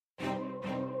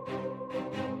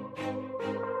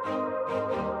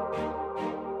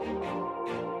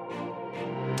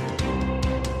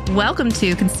Welcome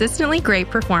to Consistently Great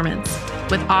Performance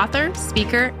with author,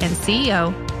 speaker, and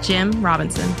CEO, Jim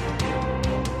Robinson.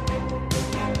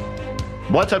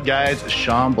 What's up, guys?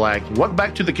 Sean Black. Welcome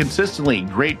back to the Consistently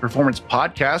Great Performance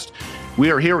podcast.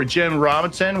 We are here with Jim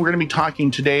Robinson. We're going to be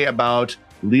talking today about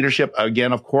leadership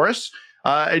again, of course.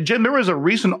 Jim, there was a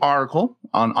recent article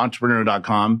on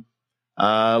entrepreneur.com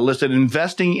listed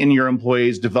investing in your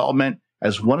employees' development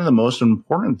as one of the most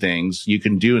important things you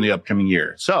can do in the upcoming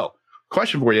year. So,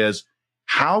 question for you is,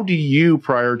 how do you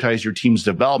prioritize your team's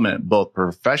development, both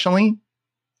professionally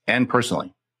and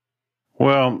personally?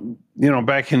 Well,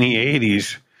 back in the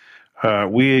 80s,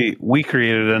 we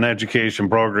created an education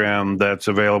program that's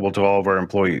available to all of our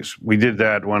employees. We did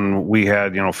that when we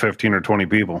had, 15 or 20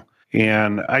 people.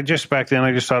 And back then,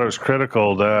 I just thought it was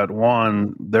critical that,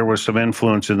 one, there was some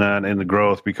influence in that in the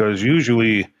growth, because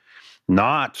usually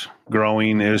not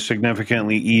growing is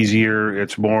significantly easier.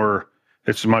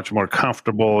 It's much more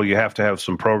comfortable. You have to have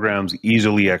some programs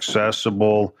easily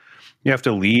accessible. You have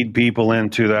to lead people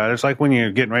into that. It's like when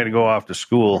you're getting ready to go off to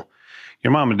school,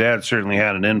 your mom and dad certainly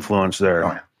had an influence there.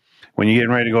 Oh, yeah. When you're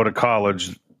getting ready to go to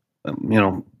college,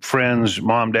 friends,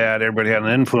 mom, dad, everybody had an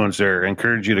influence there,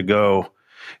 encourage you to go.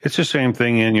 It's the same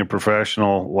thing in your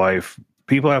professional life.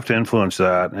 People have to influence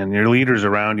that, and your leaders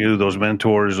around you, those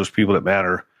mentors, those people that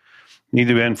matter, need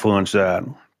to influence that.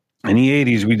 In the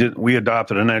 80s, we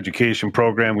adopted an education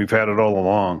program. We've had it all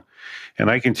along. And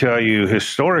I can tell you,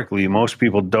 historically, most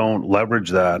people don't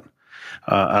leverage that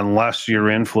unless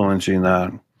you're influencing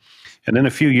that. And then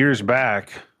a few years back,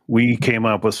 we came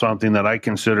up with something that I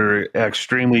consider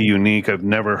extremely unique. I've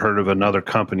never heard of another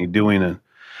company doing it.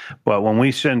 But when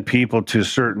we send people to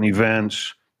certain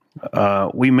events,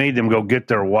 we made them go get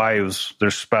their wives, their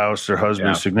spouse, their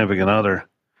husband, significant other.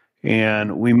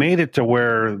 And we made it to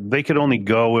where they could only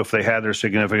go if they had their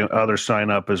significant other sign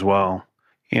up as well.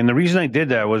 And the reason I did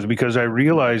that was because I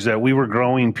realized that we were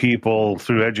growing people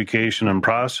through education and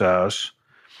process,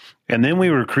 and then we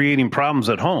were creating problems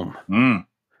at home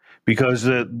because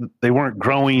they weren't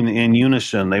growing in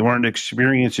unison. They weren't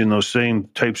experiencing those same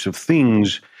types of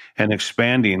things and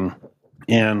expanding.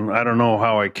 And I don't know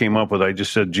how I came up with it. I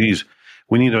just said, geez,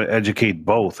 we need to educate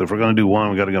both. If we're going to do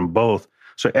one, we got to get them both.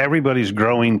 So everybody's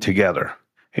growing together.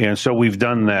 And so we've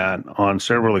done that on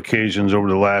several occasions over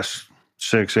the last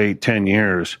 6, 8, 10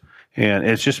 years. And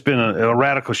it's just been a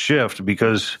radical shift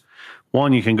because,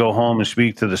 one, you can go home and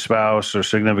speak to the spouse or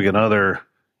significant other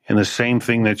in the same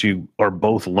thing that you are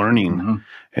both learning. Mm-hmm.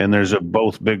 And there's a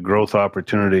both big growth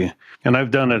opportunity. And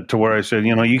I've done it to where I said,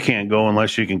 you can't go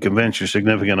unless you can convince your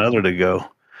significant other to go.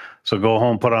 So go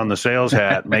home, put on the sales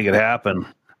hat, make it happen.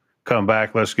 Come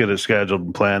back, let's get it scheduled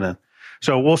and planned.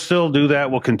 So we'll still do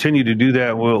that. We'll continue to do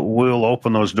that. We'll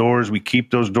open those doors. We keep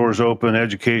those doors open.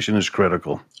 Education is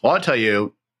critical. Well, I'll tell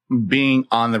you, being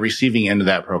on the receiving end of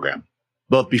that program,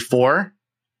 both before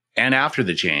and after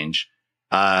the change,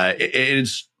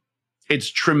 it's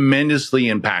tremendously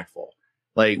impactful.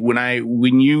 Like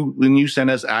when you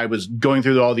sent us, I was going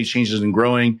through all these changes and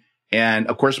growing. And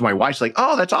of course, my wife's like,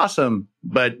 oh, that's awesome.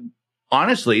 But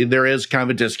honestly, there is kind of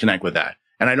a disconnect with that.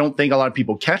 And I don't think a lot of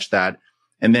people catch that.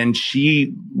 And then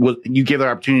you gave the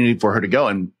opportunity for her to go.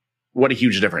 And what a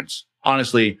huge difference.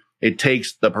 Honestly, it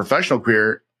takes the professional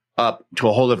career up to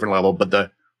a whole different level, but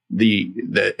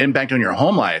the impact on your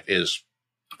home life is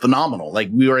phenomenal. Like,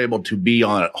 we were able to be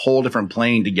on a whole different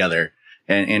plane together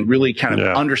and really kind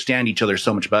of understand each other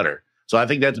so much better. So I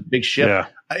think that's a big shift. Yeah.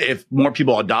 If more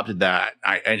people adopted that,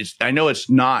 I know it's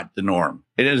not the norm.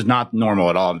 It is not normal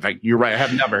at all. In fact, you're right. I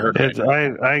have never heard of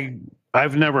it.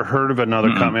 I've never heard of another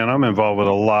company. I'm involved with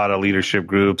a lot of leadership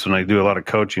groups and I do a lot of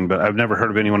coaching, but I've never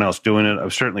heard of anyone else doing it.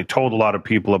 I've certainly told a lot of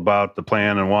people about the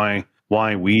plan and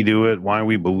why we do it, why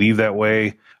we believe that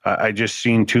way. I just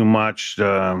seen too much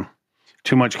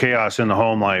chaos in the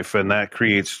home life, and that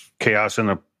creates chaos in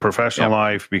the professional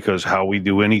life, because how we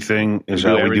do anything is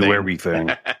how we do everything.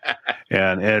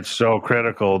 And it's so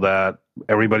critical that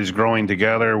everybody's growing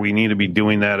together. We need to be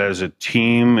doing that as a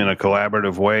team in a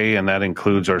collaborative way, and that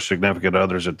includes our significant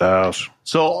others at the house.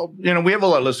 So, we have a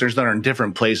lot of listeners that are in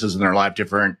different places in their life,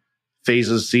 different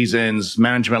phases, seasons,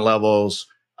 management levels.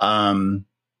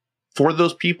 For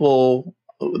those people,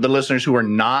 the listeners who are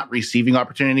not receiving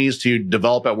opportunities to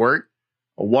develop at work,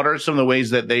 what are some of the ways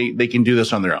that they can do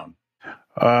this on their own?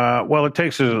 Well, it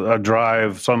takes a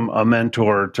drive, a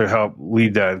mentor to help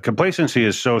lead that. Complacency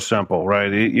is so simple,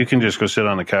 right? You can just go sit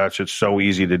on the couch. It's so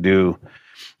easy to do.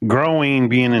 Growing,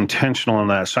 being intentional in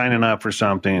that, signing up for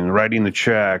something, writing the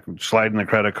check, sliding the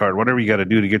credit card, whatever you got to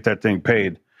do to get that thing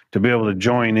paid, to be able to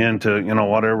join into,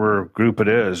 whatever group it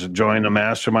is, join a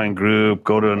mastermind group,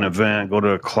 go to an event, go to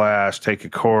a class, take a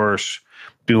course,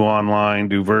 do online,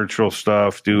 do virtual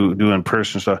stuff, do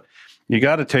in-person stuff. You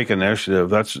got to take initiative.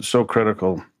 That's so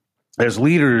critical. As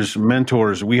leaders,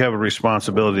 mentors, we have a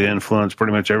responsibility to influence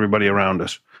pretty much everybody around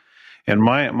us. And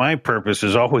my purpose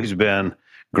has always been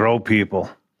grow people,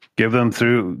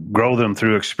 grow them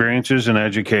through experiences and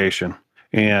education.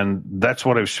 And that's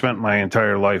what I've spent my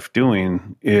entire life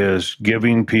doing, is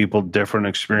giving people different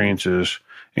experiences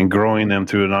and growing them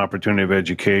through an opportunity of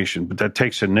education. But that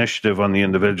takes initiative on the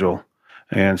individual.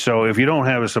 And so if you don't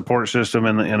have a support system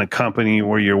in a company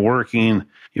where you're working,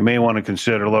 you may want to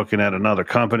consider looking at another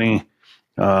company.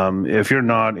 If you're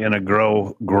not in a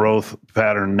growth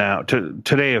pattern now,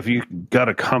 today, if you got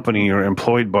a company you're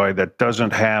employed by that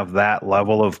doesn't have that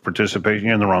level of participation,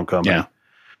 you're in the wrong company. Yeah.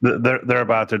 They're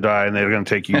about to die and they're going to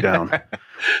take you down.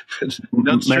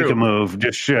 Make a move,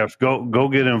 just shift, go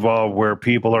get involved where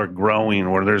people are growing,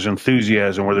 where there's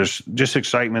enthusiasm, where there's just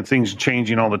excitement, things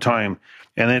changing all the time.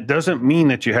 And it doesn't mean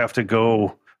that you have to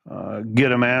go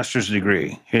get a master's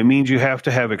degree. It means you have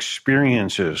to have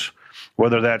experiences,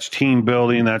 whether that's team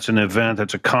building, that's an event,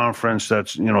 that's a conference,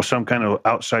 that's some kind of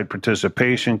outside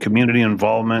participation, community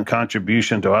involvement,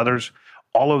 contribution to others.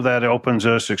 All of that opens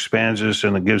us, expands us,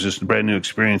 and it gives us brand new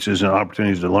experiences and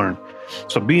opportunities to learn.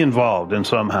 So be involved in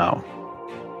somehow.